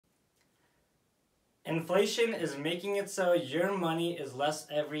Inflation is making it so your money is less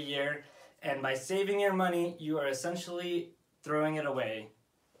every year, and by saving your money, you are essentially throwing it away.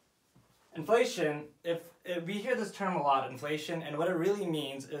 Inflation, if we hear this term a lot, inflation, and what it really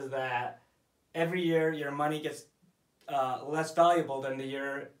means is that every year your money gets less valuable than the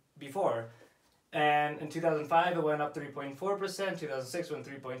year before. And in 2005 it went up 3.4%, 2006 went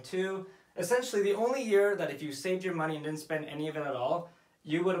 3.2%. Essentially the only year that if you saved your money and didn't spend any of it at all,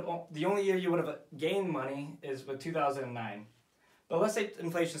 the only year you would have gained money is with 2009. But let's say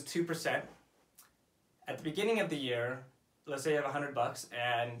inflation is 2%. At the beginning of the year, let's say you have $100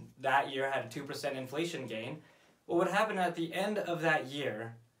 and that year had a 2% inflation gain. What would happen at the end of that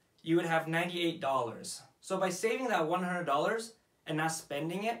year, you would have $98. So by saving that $100 and not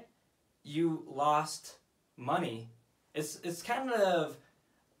spending it, you lost money. It's kind of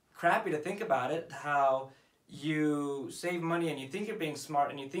crappy to think about it, how you save money and you think you're being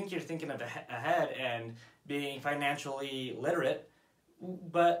smart and you think you're thinking of ahead and being financially literate,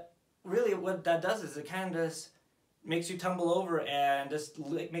 but really what that does is it kind of just makes you tumble over and just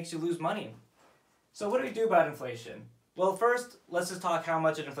makes you lose money. So what do we do about inflation? Well, first, let's just talk how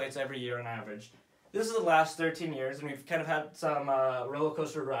much it inflates every year on average. This is the last 13 years, and we've kind of had some roller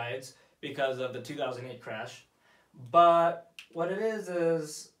coaster rides because of the 2008 crash. But what it is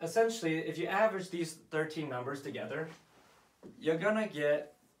essentially, if you average these 13 numbers together, you're gonna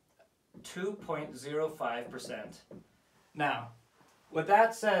get 2.05%. Now, what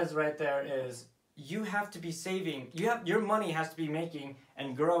that says right there is you have to be saving, your money has to be making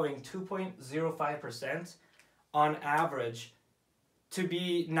and growing 2.05% on average to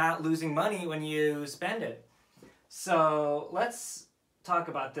be not losing money when you spend it. So let's talk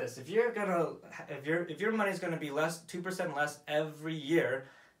about this. If your money is gonna be 2% less every year,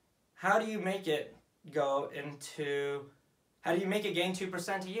 how do you make it gain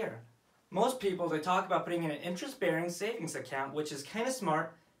 2% a year? Most people, they talk about putting in an interest-bearing savings account, which is kind of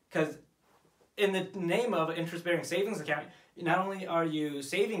smart because in the name of an interest-bearing savings account, not only are you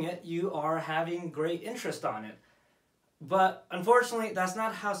saving it, you are having great interest on it. But unfortunately, that's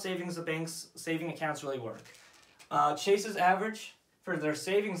not how saving accounts really work. Chase's average for their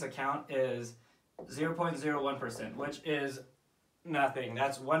savings account is 0.01%, which is nothing.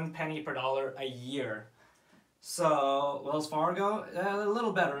 That's 1 penny per dollar a year. So Wells Fargo, a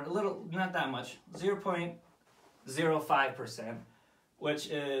little better, not that much, 0.05%,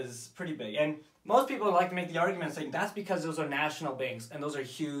 which is pretty big. And most people like to make the argument saying that's because those are national banks and those are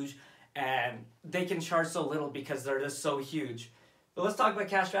huge and they can charge so little because they're just so huge. But let's talk about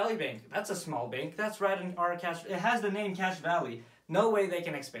Cash Valley Bank. That's a small bank. That's right in our it has the name Cash Valley. No way they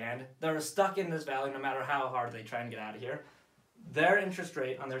can expand. They're stuck in this valley no matter how hard they try and get out of here. Their interest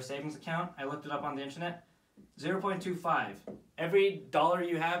rate on their savings account, I looked it up on the internet, 0.25. Every dollar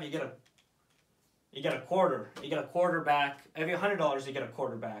you have, you get a quarter. You get a quarter back. Every $100 you get a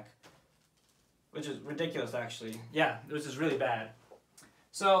quarter back. Which is ridiculous actually. Yeah, this is really bad.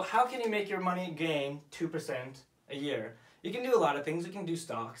 So how can you make your money gain 2% a year? You can do a lot of things. You can do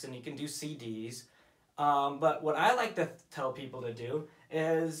stocks and you can do CDs. But what I like to tell people to do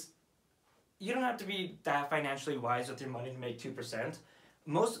is you don't have to be that financially wise with your money to make 2%.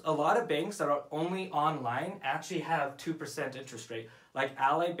 A lot of banks that are only online actually have 2% interest rate, like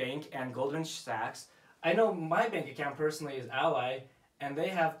Ally Bank and Goldman Sachs. I know my bank account personally is Ally, and they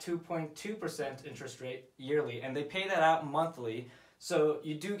have 2.2% interest rate yearly, and they pay that out monthly. So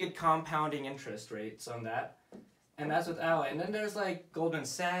you do get compounding interest rates on that. And that's with Ally. And then there's like Goldman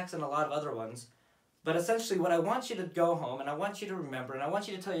Sachs and a lot of other ones. But essentially what I want you to go home and I want you to remember and I want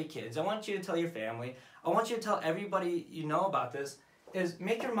you to tell your kids, I want you to tell your family, I want you to tell everybody you know about this is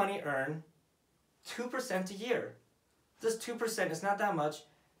make your money earn 2% a year. Just 2%, it's not that much.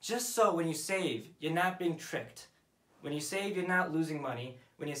 Just so when you save, you're not being tricked. When you save, you're not losing money.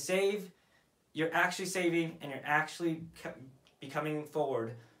 When you save, you're actually saving and you're actually becoming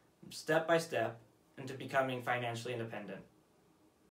forward step by step into becoming financially independent.